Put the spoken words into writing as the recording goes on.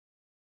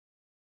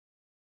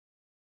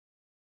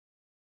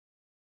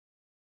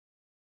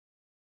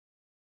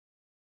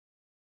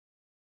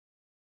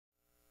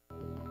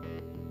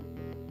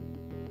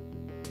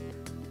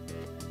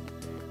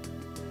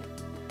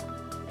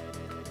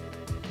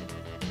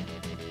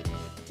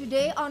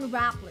Today on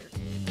Rappler,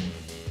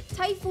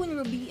 Typhoon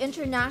Ruby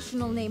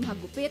international name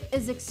Hagupit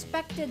is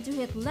expected to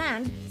hit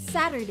land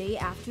Saturday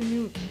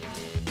afternoon.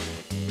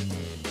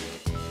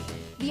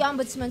 The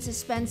Ombudsman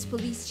suspends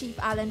Police Chief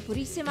Alan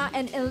Purisima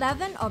and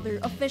 11 other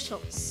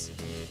officials.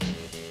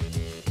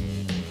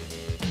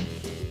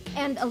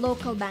 And a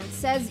local bank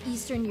says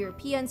Eastern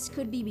Europeans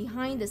could be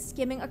behind the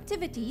skimming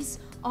activities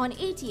on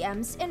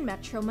ATMs in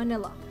Metro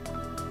Manila.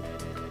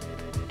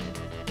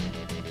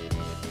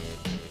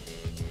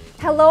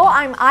 Hello,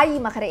 I'm Ai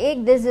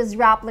Makaraig. This is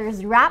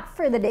Rappler's Wrap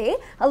for the day,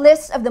 a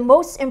list of the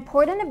most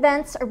important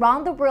events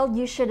around the world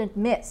you shouldn't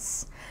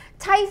miss.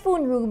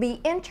 Typhoon Ruby,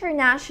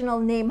 international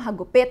name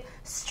Hagupit,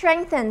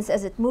 strengthens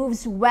as it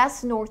moves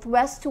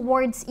west-northwest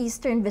towards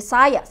eastern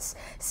Visayas.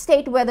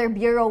 State Weather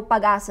Bureau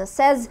Pag-asa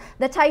says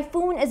the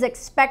typhoon is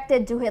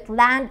expected to hit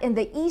land in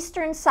the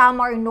eastern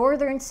Samar,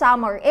 northern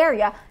Samar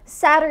area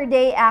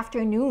Saturday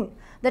afternoon.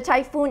 The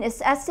typhoon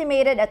is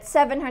estimated at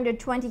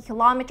 720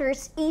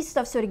 kilometers east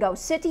of Surigao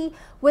City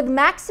with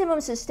maximum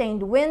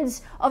sustained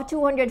winds of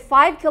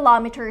 205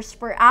 kilometers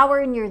per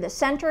hour near the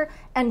center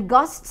and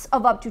gusts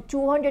of up to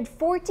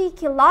 240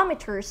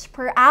 kilometers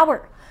per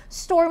hour.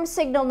 Storm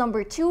signal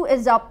number 2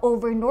 is up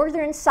over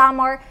northern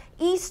Samar,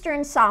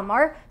 eastern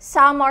Samar,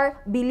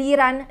 Samar,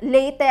 Biliran,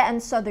 Leyte and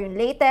southern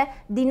Leyte,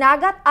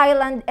 Dinagat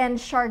Island and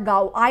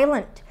Siargao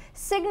Island.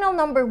 Signal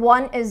number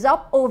 1 is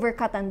up over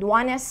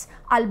Catanduanes,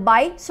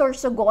 Albay,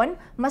 Sorsogon,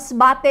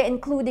 Masbate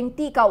including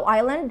Ticao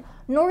Island,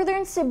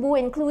 Northern Cebu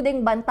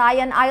including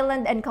Bantayan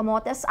Island and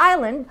Camotes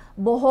Island,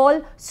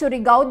 Bohol,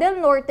 Surigao del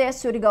Norte,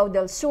 Surigao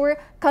del Sur,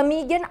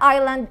 Camiguin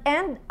Island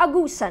and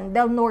Agusan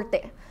del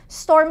Norte.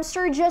 Storm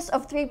surges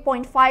of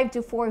 3.5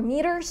 to 4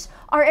 meters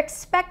are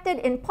expected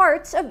in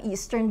parts of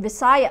eastern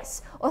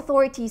Visayas.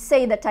 Authorities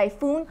say the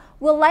typhoon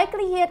will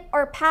likely hit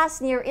or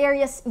pass near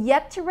areas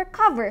yet to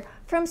recover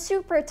from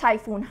Super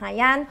Typhoon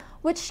Haiyan,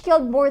 which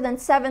killed more than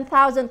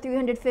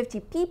 7,350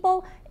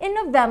 people in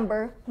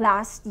November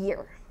last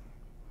year.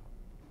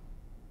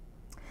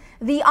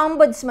 The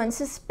Ombudsman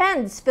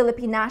suspends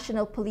Philippine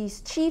National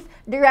Police Chief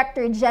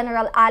Director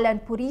General Alan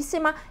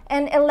Purisima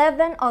and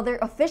 11 other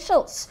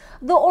officials.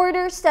 The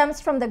order stems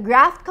from the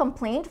graft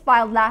complaint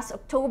filed last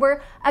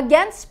October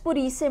against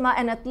Purisima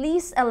and at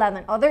least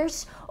 11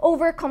 others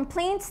over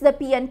complaints the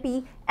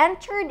PNP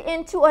entered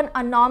into an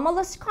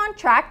anomalous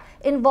contract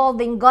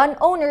involving gun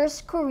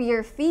owners'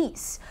 career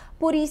fees.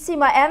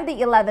 Purisima and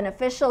the 11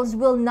 officials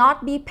will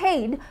not be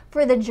paid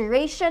for the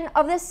duration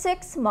of the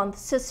 6-month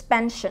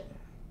suspension.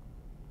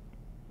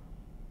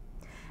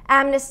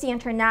 Amnesty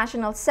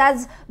International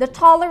says the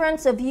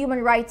tolerance of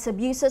human rights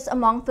abuses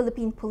among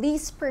Philippine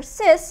police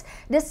persists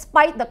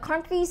despite the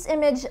country's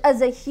image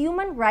as a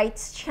human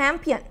rights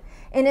champion.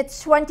 In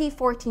its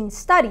 2014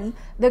 study,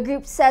 the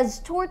group says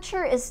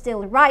torture is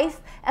still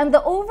rife and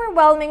the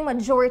overwhelming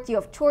majority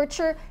of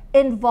torture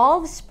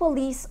involves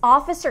police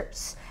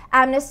officers.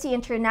 Amnesty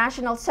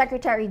International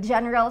Secretary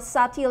General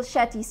Satil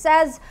Shetty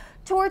says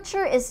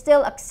torture is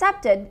still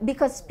accepted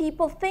because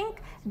people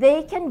think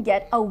they can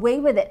get away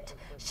with it.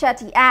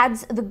 Shetty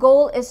adds the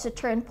goal is to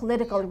turn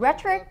political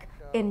rhetoric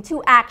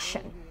into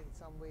action.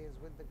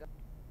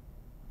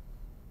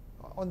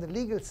 On the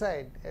legal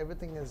side,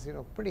 everything is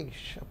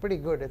pretty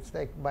good. It's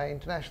like by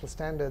international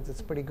standards,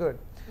 it's pretty good.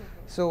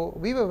 So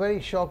we were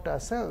very shocked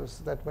ourselves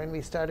that when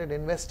we started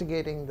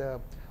investigating the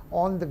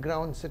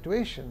on-the-ground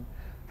situation,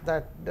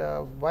 that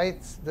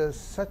there's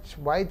such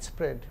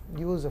widespread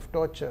use of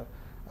torture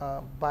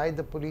by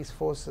the police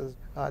forces.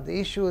 The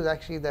issue is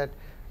actually that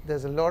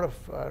there's a lot of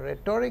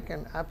rhetoric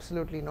and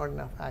absolutely not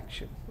enough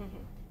action.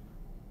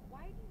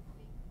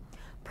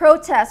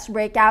 Protests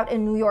break out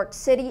in New York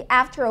City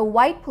after a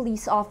white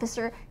police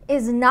officer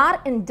is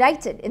not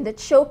indicted in the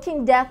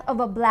choking death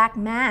of a black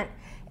man.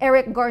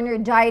 Eric Garner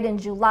died in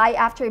July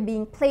after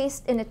being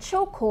placed in a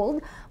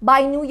chokehold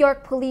by New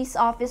York police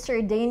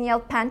officer Daniel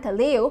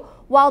Pantaleo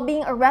while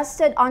being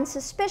arrested on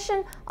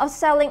suspicion of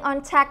selling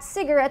untaxed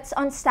cigarettes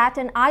on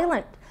Staten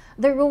Island.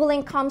 The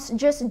ruling comes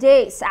just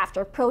days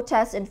after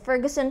protests in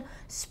Ferguson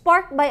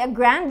sparked by a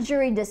grand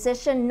jury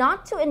decision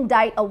not to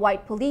indict a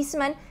white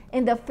policeman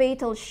in the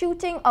fatal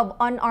shooting of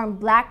unarmed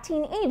black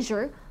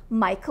teenager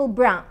Michael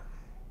Brown.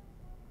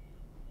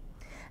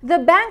 The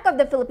Bank of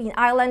the Philippine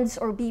Islands,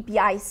 or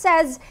BPI,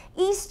 says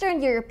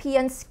Eastern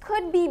Europeans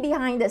could be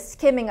behind the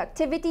skimming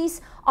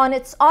activities on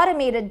its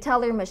automated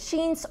teller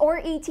machines,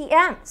 or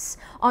ATMs.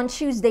 On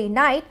Tuesday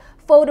night,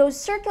 photos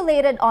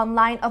circulated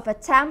online of a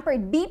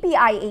tampered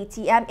BPI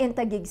ATM in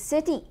Taguig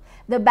City.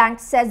 The bank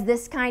says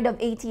this kind of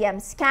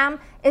ATM scam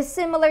is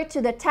similar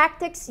to the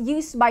tactics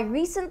used by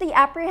recently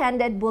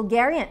apprehended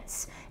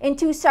Bulgarians. In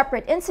 2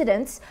 separate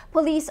incidents,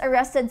 police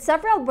arrested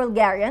several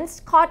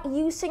Bulgarians caught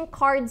using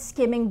card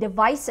skimming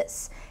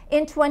devices.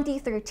 In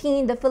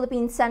 2013, the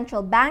Philippine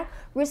Central Bank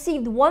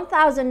received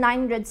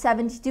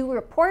 1,972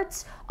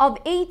 reports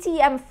of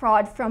ATM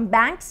fraud from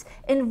banks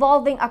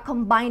involving a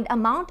combined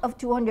amount of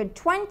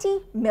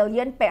 220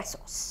 million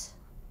pesos.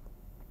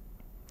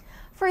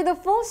 For the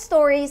full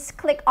stories,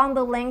 click on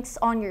the links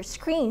on your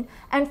screen.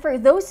 And for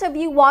those of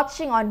you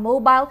watching on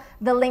mobile,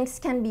 the links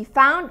can be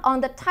found on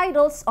the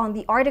titles on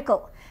the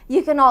article.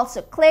 You can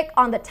also click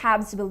on the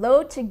tabs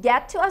below to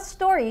get to a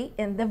story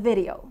in the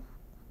video.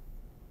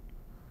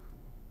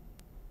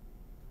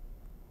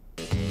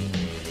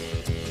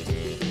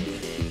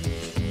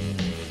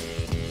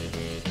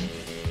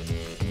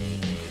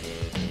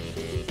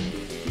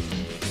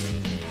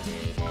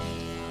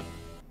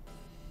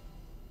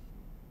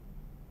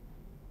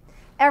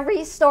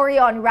 Every story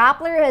on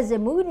Rappler has a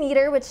mood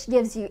meter which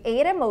gives you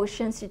 8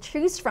 emotions to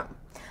choose from.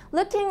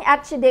 Looking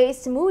at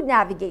today's Mood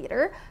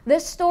Navigator, the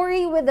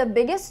story with the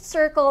biggest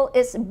circle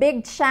is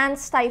Big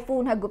Chance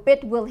Typhoon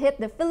Hagupit will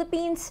hit the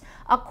Philippines.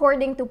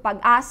 According to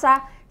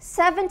Pag-asa,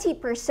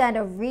 70%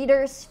 of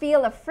readers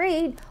feel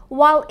afraid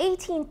while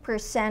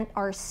 18%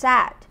 are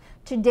sad.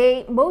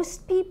 Today,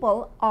 most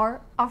people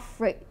are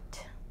afraid.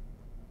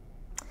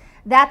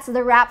 That's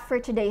the wrap for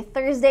today,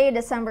 Thursday,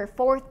 December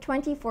 4th,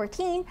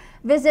 2014.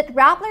 Visit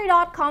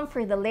Rappler.com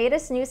for the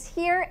latest news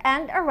here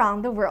and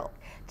around the world.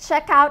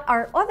 Check out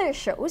our other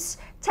shows,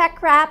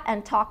 Tech Wrap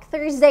and Talk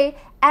Thursday,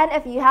 and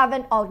if you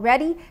haven't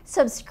already,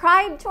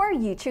 subscribe to our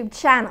YouTube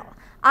channel.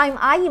 I'm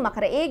Ayi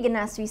Makaraig, and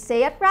as we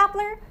say at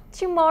Rappler,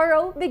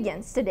 tomorrow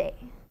begins today.